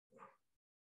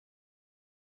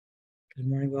Good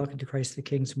morning. Welcome to Christ the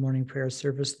King's morning prayer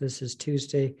service. This is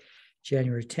Tuesday,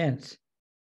 January 10th.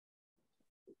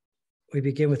 We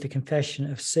begin with the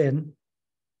confession of sin.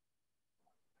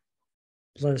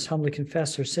 Let us humbly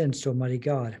confess our sins to Almighty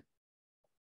God.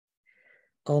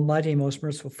 Almighty and most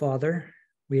merciful Father,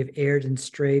 we have erred and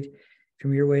strayed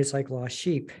from your ways like lost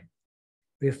sheep.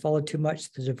 We have followed too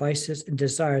much the devices and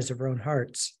desires of our own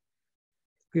hearts.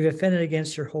 We have offended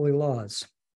against your holy laws.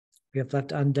 We have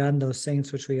left undone those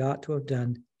things which we ought to have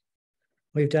done.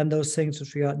 We have done those things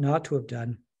which we ought not to have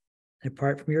done. And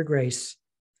apart from your grace,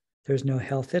 there is no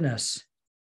health in us.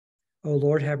 O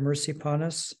Lord, have mercy upon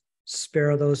us.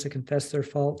 Spare those that confess their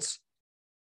faults.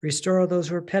 Restore those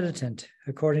who are penitent,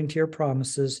 according to your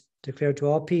promises, declared to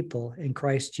all people in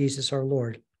Christ Jesus our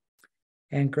Lord.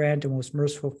 And grant, O most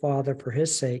merciful Father, for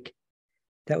his sake,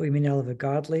 that we may now live a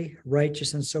godly,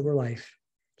 righteous, and sober life,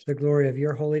 to the glory of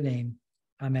your holy name.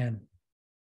 Amen.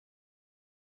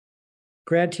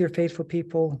 Grant to your faithful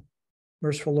people,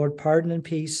 merciful Lord, pardon and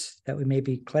peace, that we may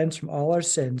be cleansed from all our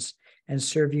sins and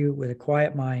serve you with a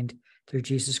quiet mind through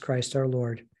Jesus Christ our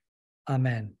Lord.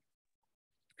 Amen.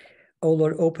 O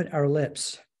Lord, open our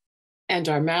lips, and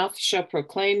our mouth shall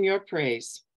proclaim your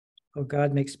praise. O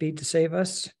God, make speed to save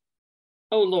us.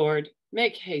 O Lord,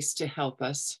 make haste to help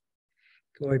us.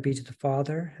 Glory be to the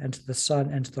Father, and to the Son,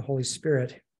 and to the Holy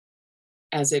Spirit.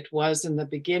 As it was in the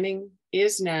beginning,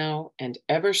 is now, and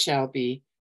ever shall be,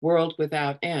 world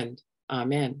without end.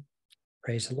 Amen.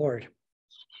 Praise the Lord.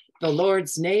 The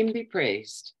Lord's name be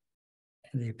praised.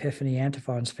 And the Epiphany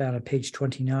antiphon is found on page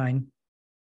 29.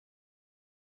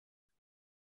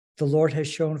 The Lord has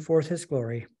shown forth his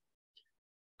glory.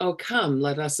 O come,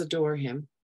 let us adore him.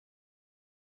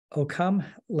 O come,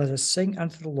 let us sing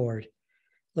unto the Lord.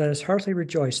 Let us heartily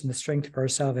rejoice in the strength of our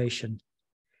salvation.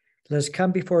 Let us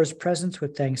come before his presence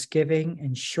with thanksgiving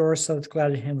and show ourselves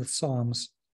glad in him with psalms.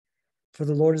 For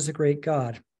the Lord is a great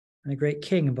God and a great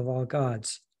King above all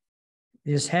gods.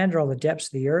 In his hand are all the depths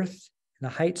of the earth, and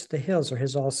the heights of the hills are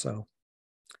his also.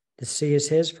 The sea is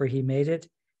his, for he made it,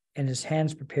 and his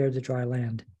hands prepared the dry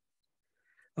land.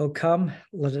 O come,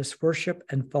 let us worship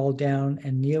and fall down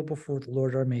and kneel before the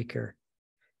Lord our Maker.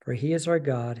 For he is our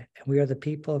God, and we are the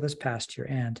people of his pasture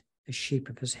and the sheep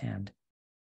of his hand.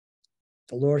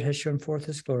 The Lord has shown forth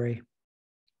his glory.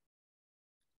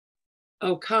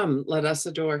 O come, let us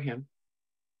adore him.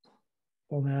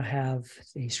 We'll now have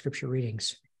the scripture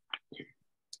readings.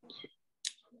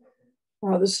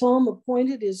 The psalm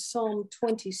appointed is Psalm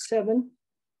 27.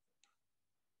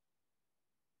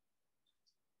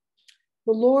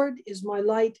 The Lord is my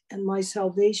light and my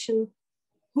salvation.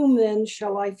 Whom then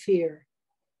shall I fear?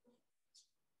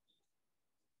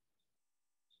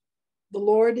 The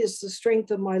Lord is the strength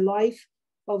of my life.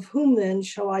 Of whom then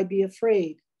shall I be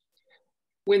afraid?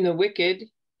 When the wicked,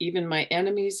 even my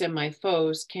enemies and my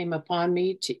foes, came upon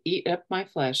me to eat up my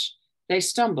flesh, they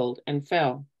stumbled and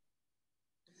fell.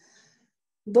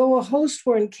 Though a host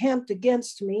were encamped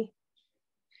against me,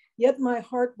 yet my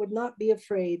heart would not be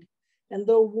afraid. And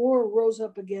though war rose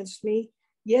up against me,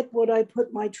 yet would I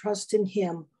put my trust in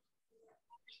him.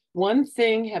 One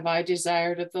thing have I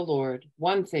desired of the Lord,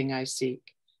 one thing I seek,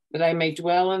 that I may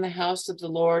dwell in the house of the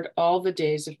Lord all the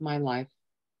days of my life.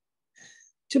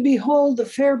 To behold the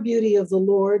fair beauty of the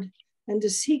Lord, and to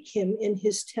seek him in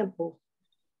his temple.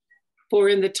 For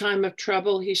in the time of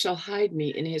trouble he shall hide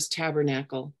me in his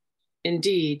tabernacle.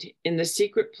 Indeed, in the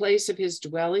secret place of his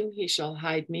dwelling he shall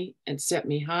hide me, and set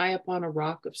me high upon a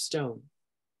rock of stone.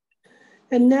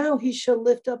 And now he shall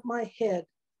lift up my head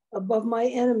above my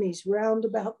enemies round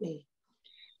about me.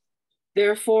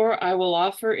 Therefore I will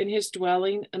offer in his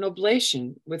dwelling an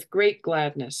oblation with great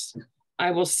gladness.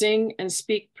 I will sing and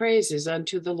speak praises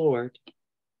unto the Lord.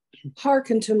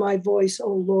 Hearken to my voice,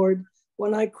 O Lord,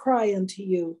 when I cry unto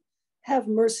you. Have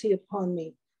mercy upon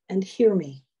me and hear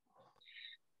me.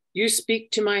 You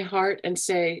speak to my heart and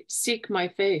say, seek my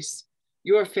face.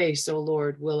 Your face, O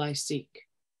Lord, will I seek.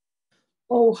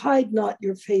 O hide not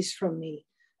your face from me,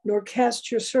 nor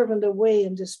cast your servant away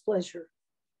in displeasure.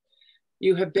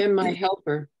 You have been my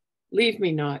helper. Leave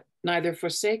me not, neither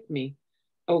forsake me,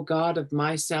 O God of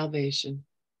my salvation.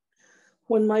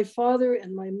 When my father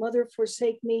and my mother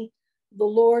forsake me, the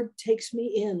Lord takes me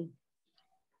in.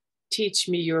 Teach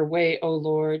me your way, O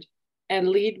Lord, and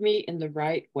lead me in the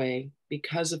right way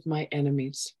because of my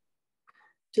enemies.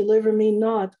 Deliver me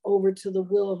not over to the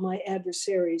will of my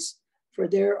adversaries, for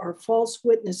there are false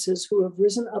witnesses who have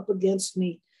risen up against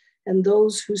me, and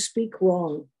those who speak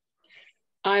wrong.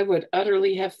 I would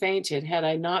utterly have fainted had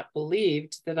I not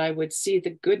believed that I would see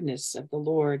the goodness of the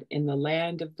Lord in the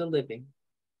land of the living.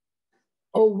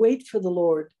 Oh, wait for the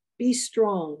Lord, be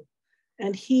strong,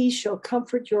 and he shall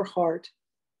comfort your heart.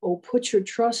 Oh, put your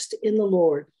trust in the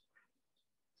Lord.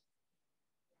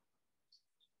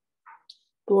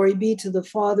 Glory be to the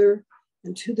Father,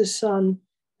 and to the Son,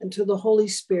 and to the Holy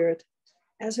Spirit,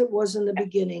 as it was in the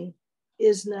beginning,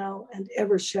 is now, and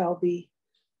ever shall be,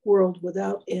 world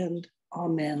without end.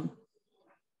 Amen.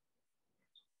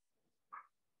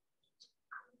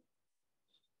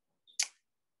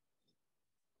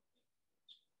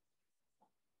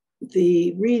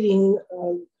 The reading,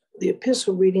 the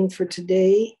epistle reading for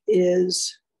today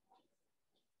is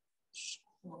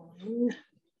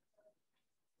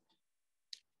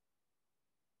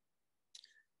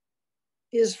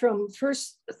from 1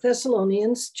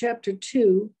 Thessalonians chapter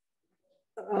 2,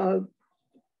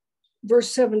 verse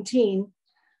 17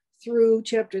 through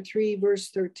chapter 3, verse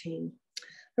 13.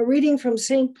 A reading from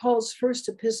St. Paul's first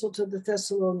epistle to the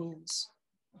Thessalonians.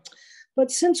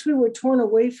 But since we were torn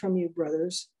away from you,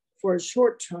 brothers, for a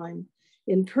short time,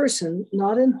 in person,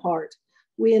 not in heart,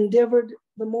 we endeavored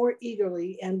the more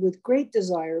eagerly and with great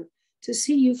desire to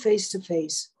see you face to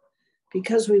face,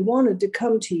 because we wanted to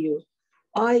come to you,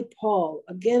 I, Paul,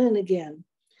 again and again,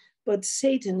 but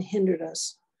Satan hindered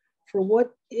us. For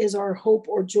what is our hope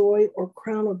or joy or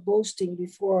crown of boasting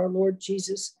before our Lord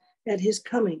Jesus at his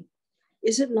coming?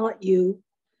 Is it not you?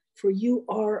 For you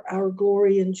are our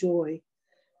glory and joy.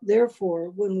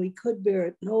 Therefore, when we could bear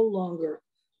it no longer,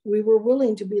 we were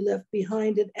willing to be left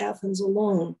behind at Athens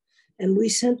alone, and we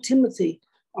sent Timothy,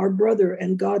 our brother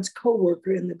and God's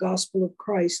co-worker in the gospel of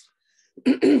Christ,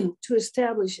 to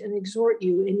establish and exhort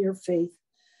you in your faith,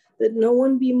 that no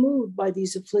one be moved by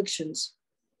these afflictions.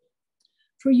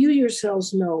 For you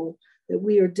yourselves know that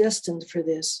we are destined for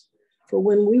this. For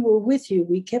when we were with you,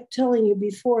 we kept telling you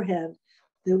beforehand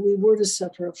that we were to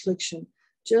suffer affliction,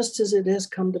 just as it has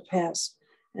come to pass,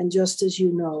 and just as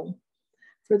you know.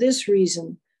 For this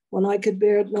reason, when I could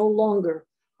bear it no longer,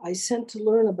 I sent to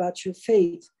learn about your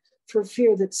faith, for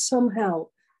fear that somehow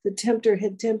the tempter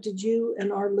had tempted you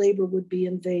and our labor would be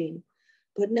in vain.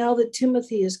 But now that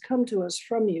Timothy has come to us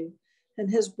from you and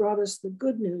has brought us the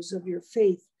good news of your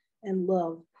faith and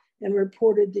love, and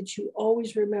reported that you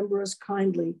always remember us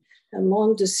kindly and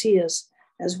long to see us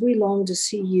as we long to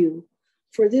see you.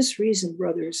 For this reason,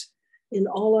 brothers, in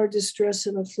all our distress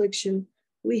and affliction,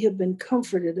 we have been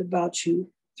comforted about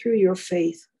you through your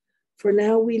faith. For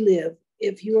now we live,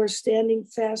 if you are standing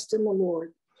fast in the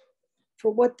Lord.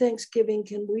 For what thanksgiving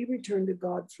can we return to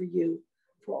God for you,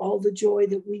 for all the joy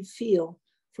that we feel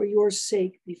for your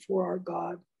sake before our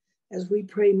God, as we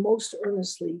pray most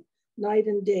earnestly, night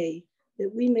and day,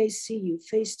 that we may see you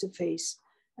face to face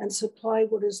and supply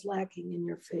what is lacking in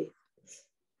your faith.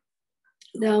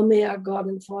 Now may our God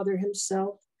and Father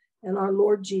himself and our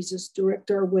Lord Jesus direct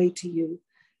our way to you,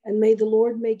 and may the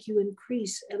Lord make you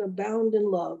increase and abound in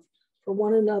love for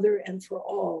one another and for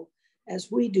all,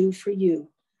 as we do for you,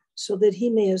 so that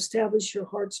he may establish your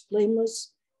hearts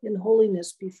blameless in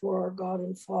holiness before our God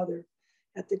and Father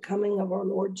at the coming of our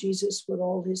Lord Jesus with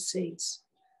all his saints.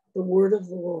 The word of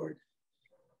the Lord.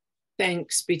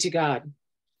 Thanks be to God.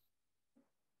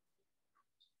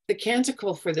 The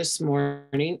canticle for this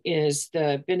morning is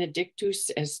the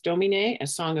Benedictus es Domine, a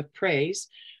song of praise,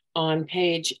 on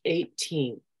page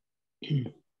 18.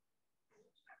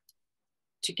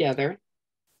 Together.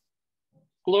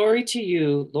 Glory to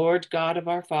you, Lord God of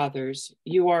our fathers.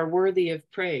 You are worthy of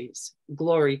praise.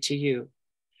 Glory to you.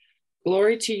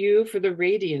 Glory to you for the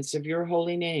radiance of your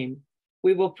holy name.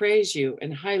 We will praise you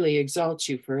and highly exalt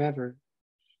you forever.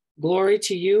 Glory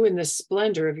to you in the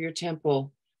splendor of your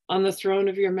temple, on the throne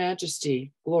of your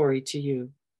majesty. Glory to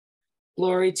you.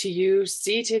 Glory to you,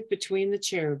 seated between the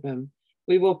cherubim.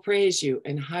 We will praise you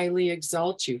and highly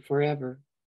exalt you forever.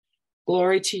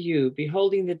 Glory to you,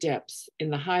 beholding the depths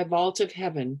in the high vault of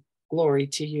heaven. Glory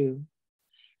to you.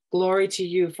 Glory to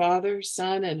you, Father,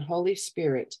 Son, and Holy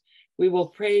Spirit. We will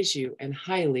praise you and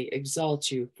highly exalt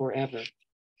you forever.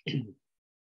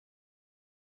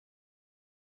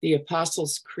 The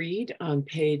Apostles' Creed on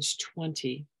page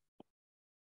 20.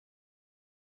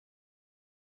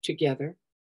 Together.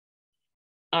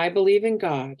 I believe in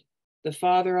God, the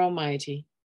Father Almighty,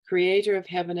 creator of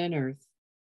heaven and earth.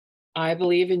 I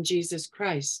believe in Jesus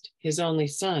Christ, his only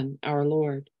Son, our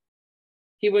Lord.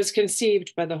 He was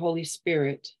conceived by the Holy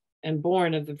Spirit and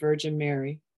born of the Virgin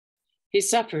Mary. He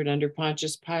suffered under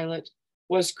Pontius Pilate,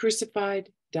 was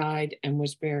crucified, died, and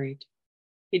was buried.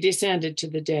 He descended to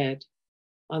the dead.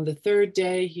 On the third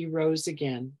day, he rose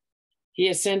again. He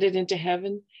ascended into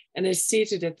heaven and is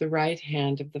seated at the right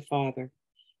hand of the Father.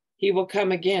 He will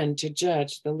come again to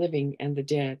judge the living and the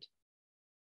dead.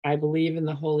 I believe in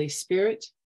the Holy Spirit,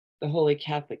 the Holy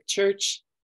Catholic Church,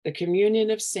 the communion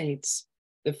of saints,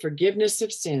 the forgiveness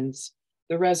of sins,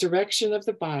 the resurrection of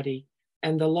the body,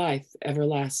 and the life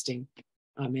everlasting.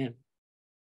 Amen.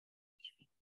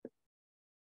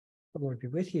 The Lord be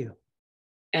with you.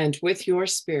 And with your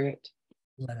spirit.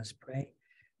 Let us pray.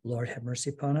 Lord, have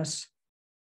mercy upon us.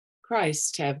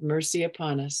 Christ, have mercy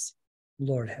upon us.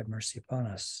 Lord, have mercy upon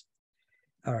us.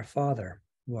 Our Father,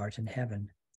 who art in heaven,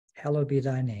 hallowed be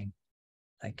thy name.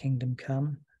 Thy kingdom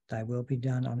come, thy will be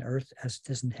done on earth as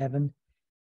it is in heaven.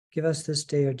 Give us this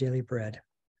day our daily bread,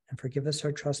 and forgive us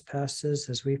our trespasses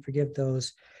as we forgive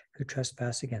those who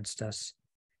trespass against us.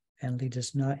 And lead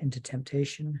us not into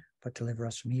temptation, but deliver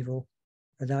us from evil.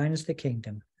 For thine is the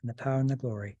kingdom, and the power, and the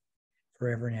glory,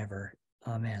 forever and ever.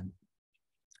 Amen.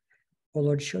 O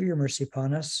Lord, show your mercy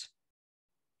upon us.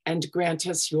 And grant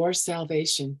us your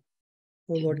salvation.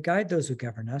 O Lord, guide those who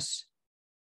govern us.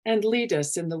 And lead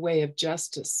us in the way of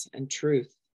justice and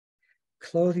truth.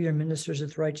 Clothe your ministers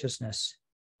with righteousness.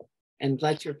 And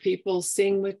let your people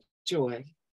sing with joy.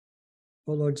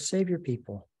 O Lord, save your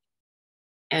people.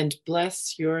 And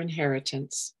bless your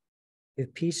inheritance.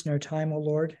 Give peace in our time, O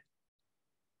Lord.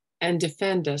 And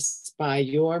defend us by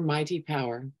your mighty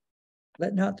power.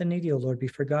 Let not the needy, O Lord, be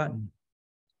forgotten.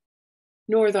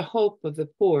 Nor the hope of the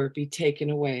poor be taken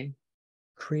away.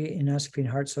 Create in us clean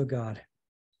hearts, O God.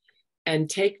 And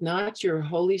take not your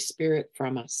Holy Spirit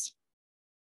from us.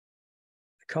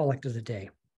 The collect of the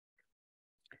day.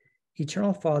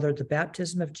 Eternal Father, at the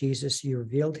baptism of Jesus, you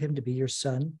revealed him to be your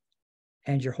Son,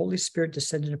 and your Holy Spirit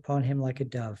descended upon him like a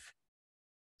dove.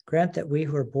 Grant that we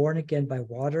who are born again by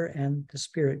water and the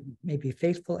Spirit may be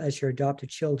faithful as your adopted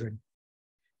children.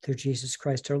 Through Jesus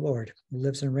Christ our Lord, who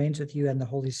lives and reigns with you and the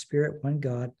Holy Spirit, one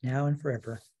God, now and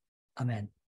forever. Amen.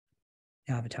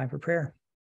 Now I have a time for prayer.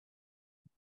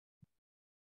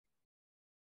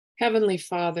 Heavenly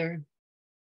Father,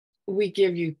 we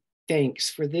give you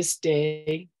thanks for this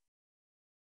day,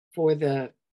 for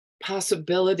the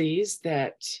possibilities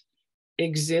that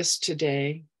exist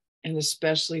today, and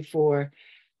especially for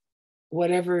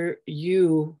whatever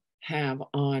you have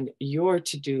on your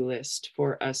to-do list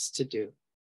for us to do.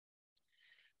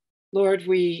 Lord,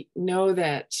 we know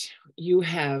that you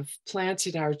have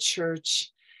planted our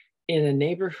church in a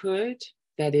neighborhood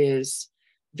that is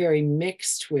very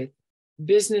mixed with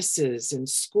businesses and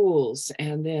schools,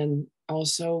 and then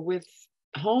also with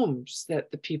homes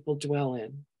that the people dwell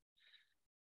in.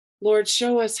 Lord,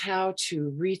 show us how to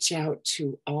reach out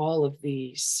to all of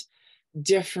these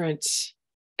different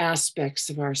aspects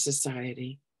of our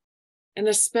society. And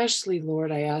especially,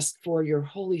 Lord, I ask for your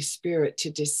Holy Spirit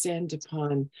to descend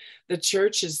upon the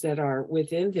churches that are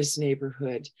within this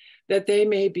neighborhood, that they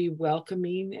may be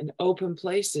welcoming and open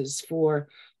places for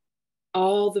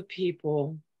all the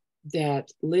people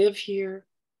that live here,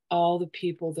 all the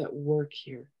people that work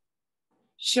here.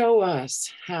 Show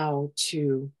us how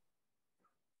to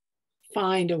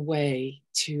find a way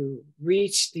to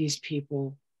reach these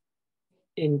people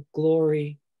in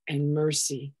glory and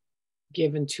mercy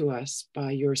given to us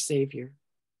by your Savior.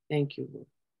 Thank you, Lord.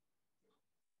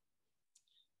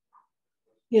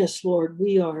 Yes, Lord,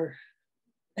 we are,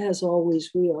 as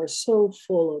always, we are so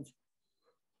full of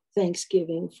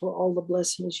thanksgiving for all the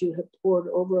blessings you have poured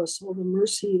over us, all the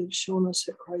mercy you've shown us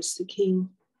at Christ the King.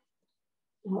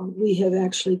 We have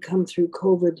actually come through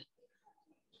COVID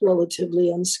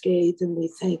relatively unscathed, and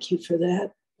we thank you for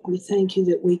that. We thank you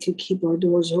that we could keep our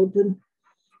doors open.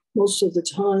 Most of the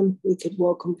time, we could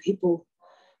welcome people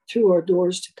through our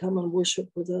doors to come and worship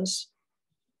with us.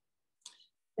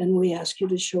 And we ask you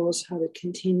to show us how to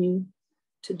continue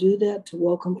to do that, to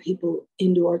welcome people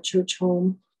into our church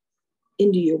home,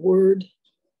 into your word,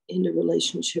 into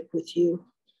relationship with you,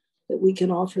 that we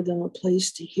can offer them a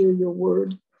place to hear your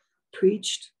word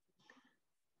preached,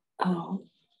 how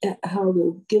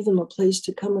to give them a place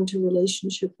to come into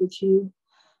relationship with you,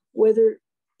 whether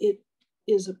it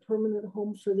is a permanent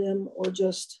home for them or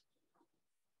just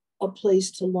a place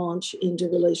to launch into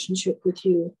relationship with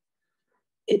you.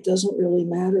 It doesn't really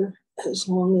matter as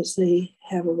long as they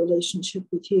have a relationship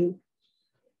with you.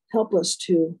 Help us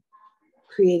to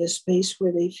create a space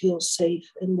where they feel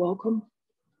safe and welcome.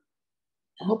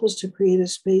 Help us to create a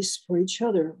space for each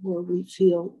other where we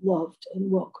feel loved and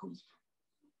welcome.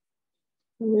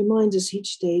 And remind us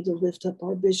each day to lift up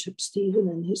our Bishop Stephen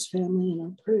and his family in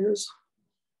our prayers,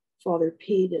 Father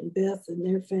Pete and Beth and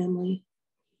their family,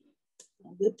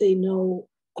 that they know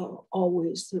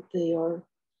always that they are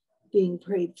being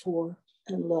prayed for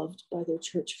and loved by their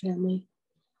church family.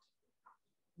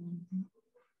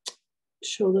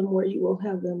 Show them where you will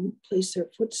have them place their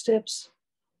footsteps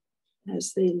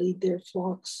as they lead their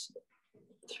flocks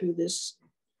through this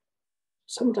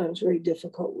sometimes very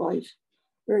difficult life,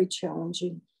 very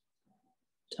challenging.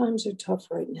 Times are tough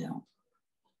right now.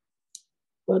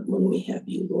 But when we have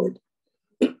you, Lord,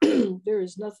 there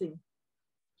is nothing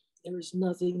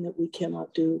that we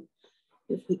cannot do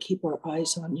if we keep our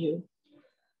eyes on you.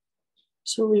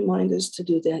 So remind us to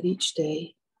do that each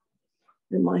day.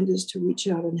 Remind us to reach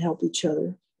out and help each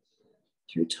other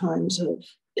through times of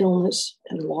illness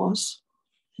and loss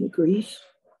and grief,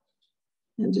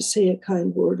 and to say a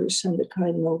kind word or send a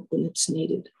kind note when it's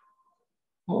needed.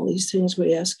 All these things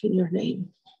we ask in your name.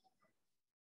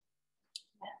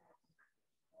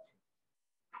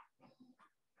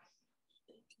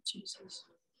 Thank you, Jesus.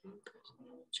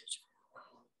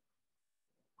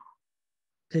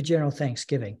 The general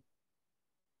thanksgiving.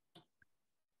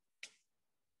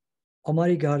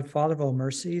 Almighty God, Father of all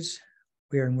mercies,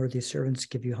 we are unworthy servants,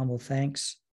 give you humble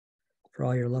thanks for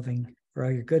all your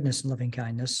goodness and loving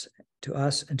kindness to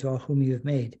us and to all whom you have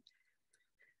made.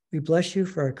 We bless you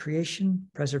for our creation,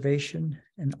 preservation,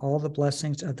 and all the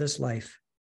blessings of this life,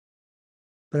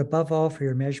 but above all for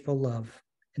your immeasurable love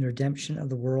and redemption of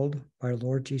the world by our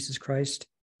Lord Jesus Christ,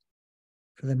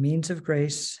 for the means of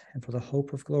grace and for the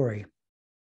hope of glory.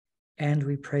 And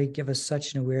we pray, give us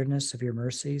such an awareness of your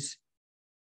mercies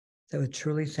that with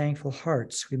truly thankful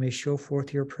hearts we may show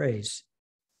forth your praise,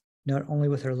 not only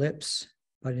with our lips,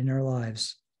 but in our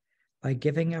lives, by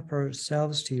giving up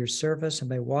ourselves to your service and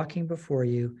by walking before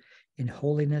you in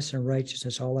holiness and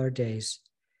righteousness all our days,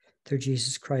 through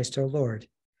Jesus Christ our Lord,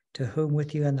 to whom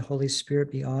with you and the Holy Spirit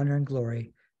be honor and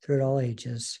glory throughout all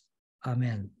ages.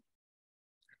 Amen.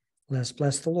 Let us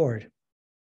bless the Lord.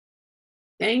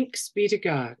 Thanks be to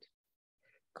God.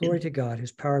 Glory to God,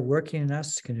 whose power working in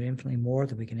us can do infinitely more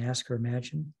than we can ask or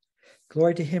imagine.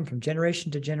 Glory to him from generation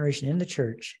to generation in the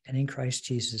church and in Christ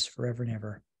Jesus forever and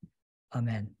ever.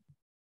 Amen.